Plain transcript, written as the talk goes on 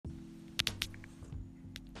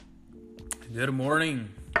Good morning.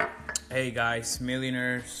 Hey guys,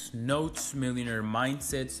 millionaires notes, millionaire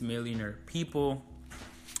mindsets, millionaire people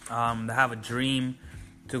that have a dream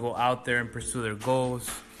to go out there and pursue their goals.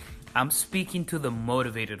 I'm speaking to the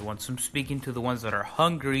motivated ones. I'm speaking to the ones that are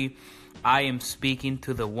hungry. I am speaking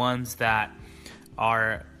to the ones that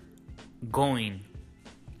are going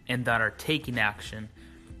and that are taking action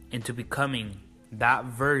into becoming that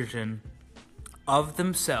version of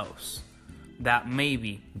themselves that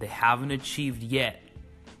maybe they haven't achieved yet,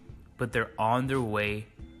 but they're on their way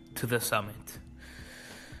to the summit.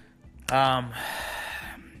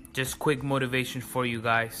 Just quick motivation for you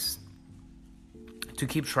guys to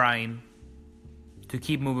keep trying, to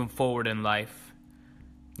keep moving forward in life,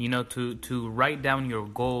 to write down your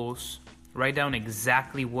goals, write down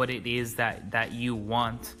exactly what it is that you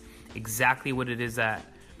want, exactly what it is that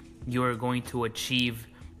you're going to achieve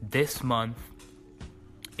this month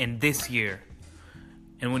and this year.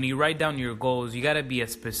 And when you write down your goals, you got to be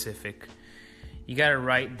specific. You got to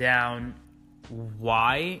write down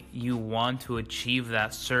why you want to achieve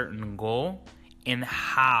that certain goal and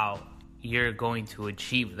how you're going to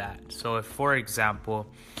achieve that. So if, for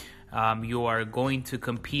example, you are going to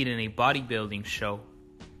compete in a bodybuilding show,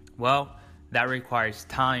 well, that requires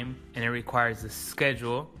time, and it requires a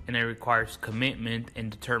schedule, and it requires commitment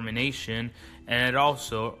and determination, and it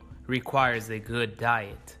also requires a good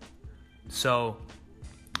diet. So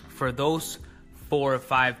for those 4 or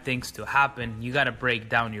 5 things to happen, you got to break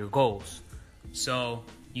down your goals. So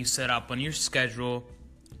you set up on your schedule,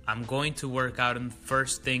 I'm going to work out in the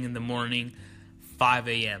first thing in the morning, 5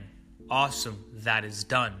 a.m. Awesome, that is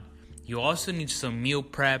done. You also need some meal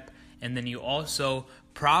prep, and then you also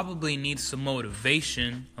probably need some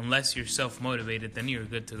motivation. Unless you're self-motivated, then you're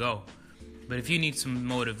good to go. But if you need some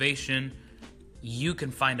motivation, you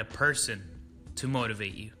can find a person to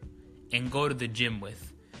motivate you and go to the gym with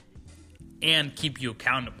and keep you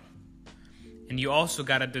accountable. And you also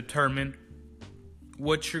got to determine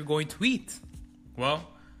what you're going to eat. Well,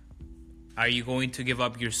 are you going to give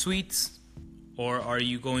up your sweets, or are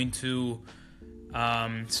you going to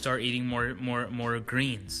start eating more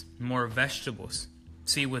greens, more vegetables?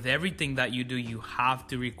 See, with everything that you do, you have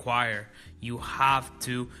to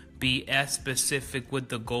be as specific with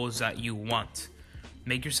the goals that you want.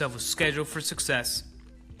 Make yourself a schedule for success.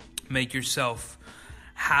 Make yourself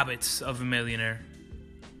habits of a millionaire.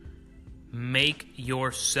 Make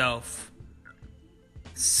yourself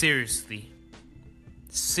seriously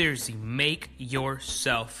make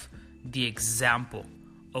yourself the example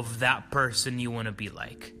of that person you want to be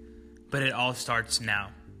like. But it all starts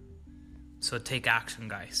now. So take action,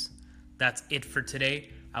 guys. That's it for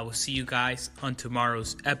today. I will see you guys on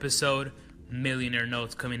tomorrow's episode. Millionaire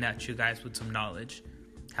Notes coming at you guys with some knowledge.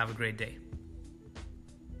 Have a great day.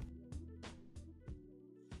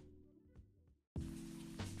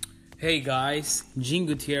 Hey guys, Gene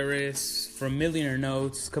Gutierrez from Millionaire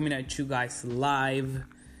Notes coming at you guys live.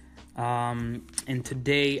 And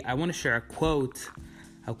today I want to share a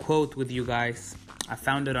quote with you guys. I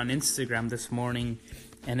found it on Instagram this morning,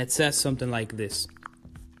 and it says something like this: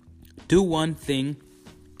 do one thing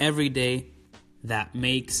every day that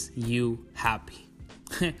makes you happy.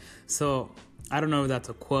 So I don't know if that's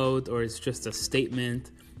a quote, or it's just a statement,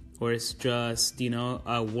 or it's just,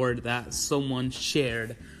 a word that someone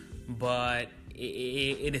shared. But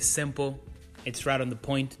it is simple. It's right on the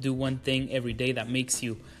point. To do one thing every day that makes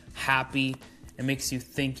you happy. It makes you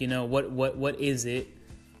think, what is it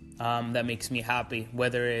that makes me happy?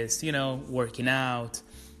 Whether it's, working out,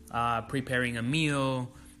 preparing a meal,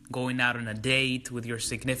 going out on a date with your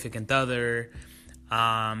significant other,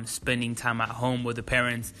 spending time at home with the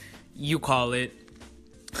parents. You call it.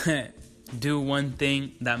 Do one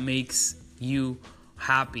thing that makes you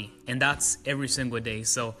happy, and that's every single day.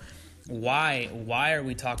 So why are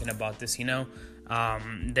we talking about this?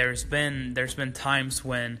 There's been times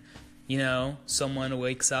when someone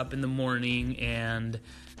wakes up in the morning and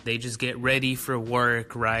they just get ready for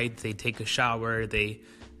work, right? They take a shower, they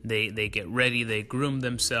get ready, they groom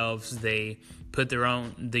themselves, they put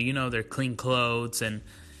their clean clothes and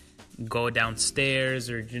go downstairs,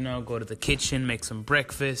 or go to the kitchen, make some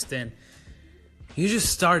breakfast, and you just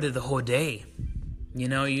started the whole day.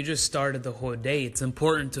 It's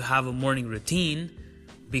important to have a morning routine,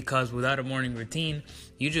 because without a morning routine,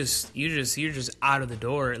 you're just out of the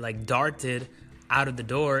door, like darted out of the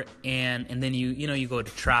door, and then you go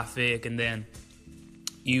to traffic, and then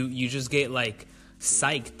you just get like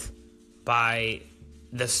psyched by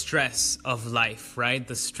the stress of life, right?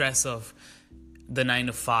 The stress of the 9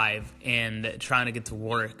 to 5 and trying to get to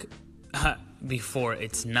work before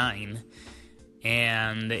it's 9.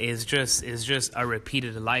 And it's just a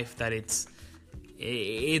repeated life that it's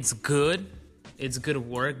it's good. It's good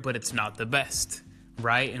work, but it's not the best,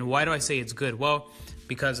 right? And why do I say it's good? Well,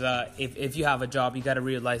 because if you have a job, you got to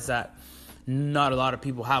realize that not a lot of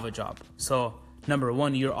people have a job. So, number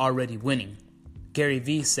one, you're already winning. Gary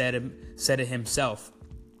Vee said it himself,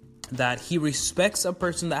 that he respects a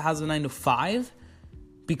person that has a 9 to 5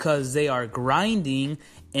 because they are grinding,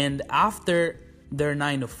 and after their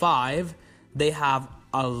 9 to 5, they have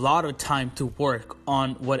a lot of time to work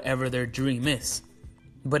on whatever their dream is.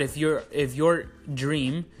 But if your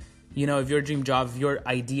dream, if your dream job, if your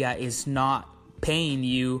idea is not paying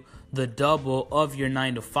you the double of your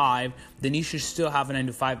 9 to 5, then you should still have a 9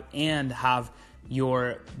 to 5 and have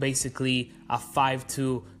your basically a 5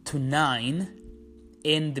 to 9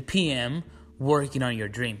 in the PM working on your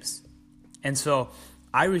dreams. And so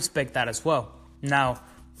I respect that as well. Now,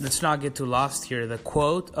 let's not get too lost here. The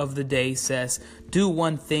quote of the day says, do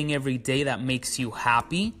one thing every day that makes you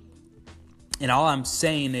happy. And all I'm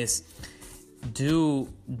saying is do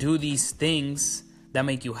these things that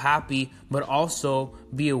make you happy, but also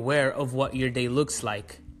be aware of what your day looks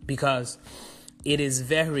like, because it is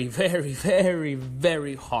very, very, very,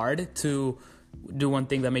 very hard to do one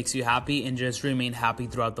thing that makes you happy and just remain happy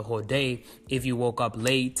throughout the whole day. If you woke up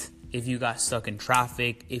late, if you got stuck in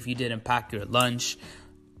traffic, if you didn't pack your lunch,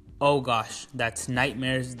 oh gosh, that's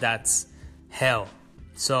nightmares, that's hell.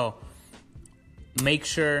 So make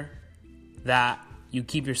sure that you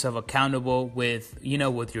keep yourself accountable with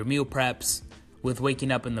your meal preps, with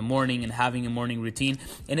waking up in the morning and having a morning routine.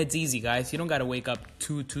 And it's easy, guys. You don't got to wake up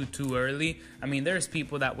too early. I mean, there's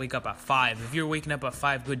people that wake up at 5. If you're waking up at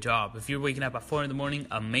 5, good job. If you're waking up at 4 in the morning,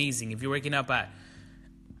 amazing. If you're waking up at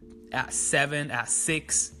 7, at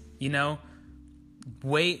 6,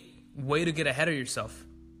 way to get ahead of yourself.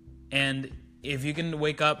 And if you can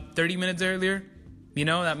wake up 30 minutes earlier,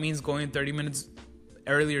 that means going 30 minutes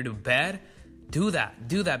earlier to bed. Do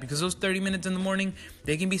that, because those 30 minutes in the morning,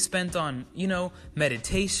 they can be spent on,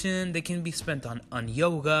 meditation. They can be spent on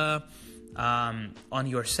yoga, on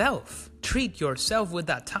yourself. Treat yourself with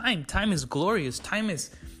that time. Time is glorious. Time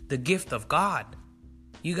is the gift of God.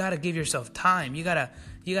 You got to give yourself time. You got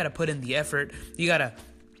to put in the effort. You got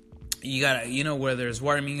to, whether it's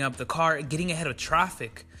warming up the car, getting ahead of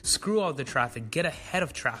traffic. Screw all the traffic. Get ahead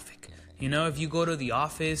of traffic. If you go to the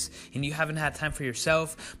office and you haven't had time for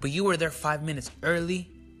yourself, but you were there 5 minutes early,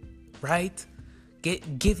 right?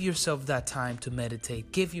 Give yourself that time to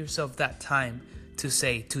meditate. Give yourself that time to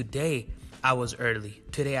say, today I was early.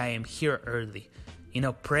 Today I am here early.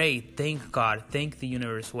 Pray, thank God, thank the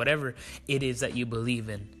universe, whatever it is that you believe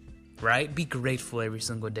in, right? Be grateful every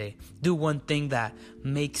single day. Do one thing that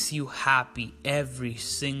makes you happy every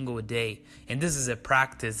single day. And this is a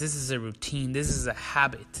practice. This is a routine. This is a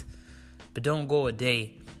habit. But don't go a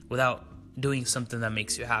day without doing something that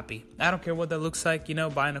makes you happy. I don't care what that looks like,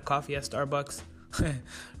 buying a coffee at Starbucks,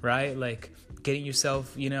 right? Like getting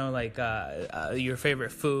yourself, your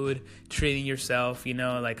favorite food, treating yourself,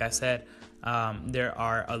 like I said, there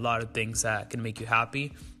are a lot of things that can make you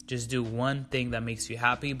happy. Just do one thing that makes you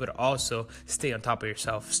happy, but also stay on top of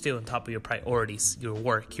yourself, stay on top of your priorities, your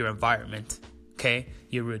work, your environment, okay?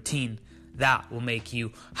 Your routine. That will make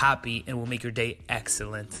you happy and will make your day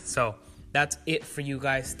excellent. So that's it for you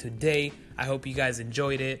guys today. I hope you guys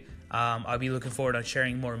enjoyed it. I'll be looking forward to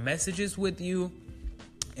sharing more messages with you.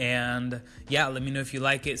 And yeah, let me know if you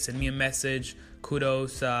like it. Send me a message,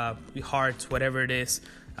 kudos, hearts, whatever it is.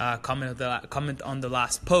 Comment on the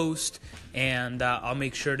last post, and I'll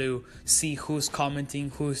make sure to see who's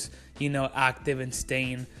commenting, who's active and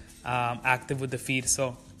staying active with the feed.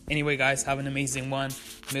 So anyway, guys, have an amazing one.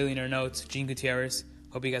 Millionaire Notes, Gene Gutierrez.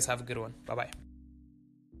 Hope you guys have a good one. Bye-bye.